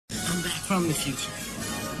come back from the future.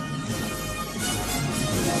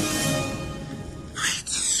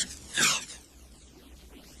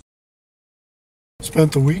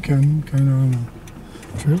 Spent the weekend kind of on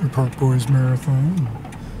a Trailer Park Boys marathon.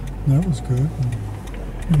 That was good.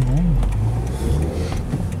 You know.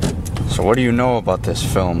 So what do you know about this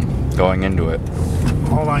film going into it?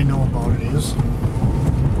 All I know about it is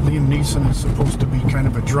Liam Neeson is supposed to be kind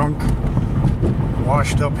of a drunk,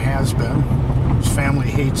 washed up has-been. His family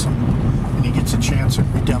hates him, and he gets a chance at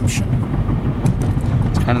redemption.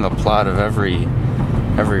 It's kind of the plot of every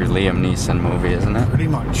Liam Neeson movie, isn't it? Pretty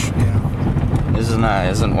much, yeah.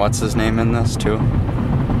 Isn't what's his name in this too?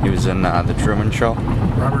 He was in the Truman Show.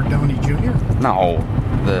 Robert Downey Jr.? No,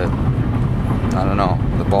 I don't know,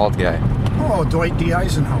 the bald guy. Oh, Dwight D.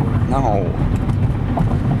 Eisenhower. No.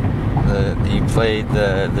 He played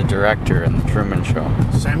the director in the Truman Show.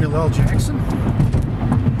 Samuel L. Jackson?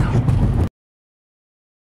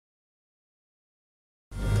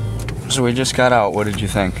 So we just got out. What did you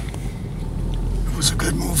think? It was a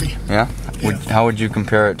good movie. Yeah? Yeah. How would you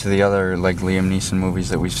compare it to the other like Liam Neeson movies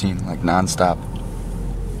that we've seen, like nonstop?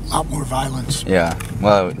 A lot more violence. Yeah.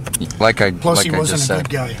 Well, Plus, he just wasn't a said.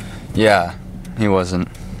 good guy. Yeah, he wasn't.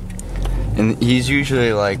 And he's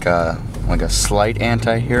usually like a slight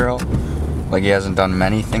anti-hero. Like he hasn't done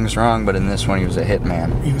many things wrong, but in this one he was a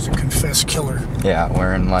hitman. He was a confessed killer. Yeah,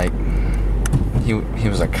 wherein like he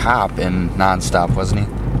was a cop in Nonstop, wasn't he?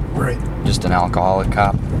 Right. Just an alcoholic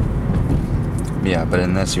cop. Yeah, but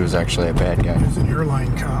in this he was actually a bad guy. He was an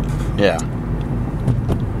airline cop. Yeah.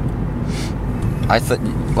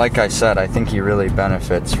 Like I said, I think he really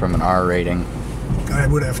benefits from an R rating. I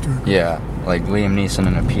would have to agree. Yeah, like Liam Neeson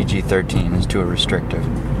in a PG-13 is too restrictive.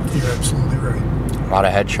 You're absolutely right. A lot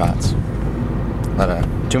of headshots.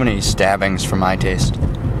 Too many stabbings for my taste.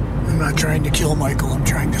 I'm not trying to kill Michael, I'm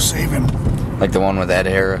trying to save him. Like the one with Ed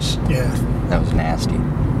Harris. Yeah. That was nasty.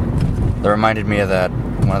 That reminded me of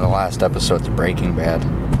one of the last episodes of Breaking Bad.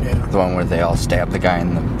 Yeah. The one where they all stabbed the guy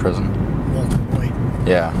in the prison. Walter White.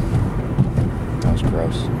 Yeah. That was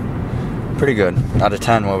gross. Pretty good. Out of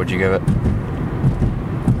 10, what would you give it?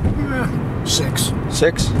 6.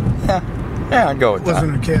 6? Yeah. Yeah, I'd go with It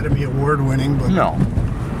wasn't Academy Award winning, but No.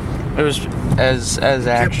 It was as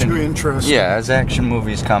action. kept you interested. Yeah, as action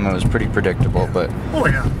movies come, it was pretty predictable, but Oh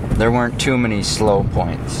yeah. there weren't too many slow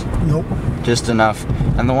points. Nope. Just enough.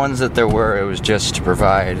 And the ones that there were, it was just to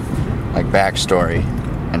provide like backstory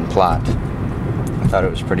and plot. I thought it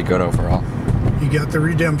was pretty good overall. He got the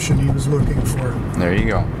redemption he was looking for. There you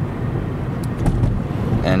go.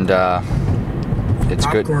 And it's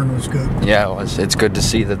good. Popcorn was good. Yeah, it was. It's good to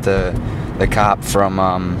see that the cop from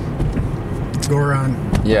Goron.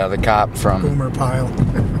 yeah, the cop from Gomer Pyle.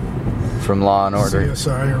 from Law and Order.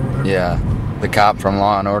 CSI or whatever. Yeah, the cop from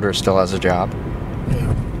Law and Order still has a job.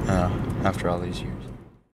 Yeah. After all these years.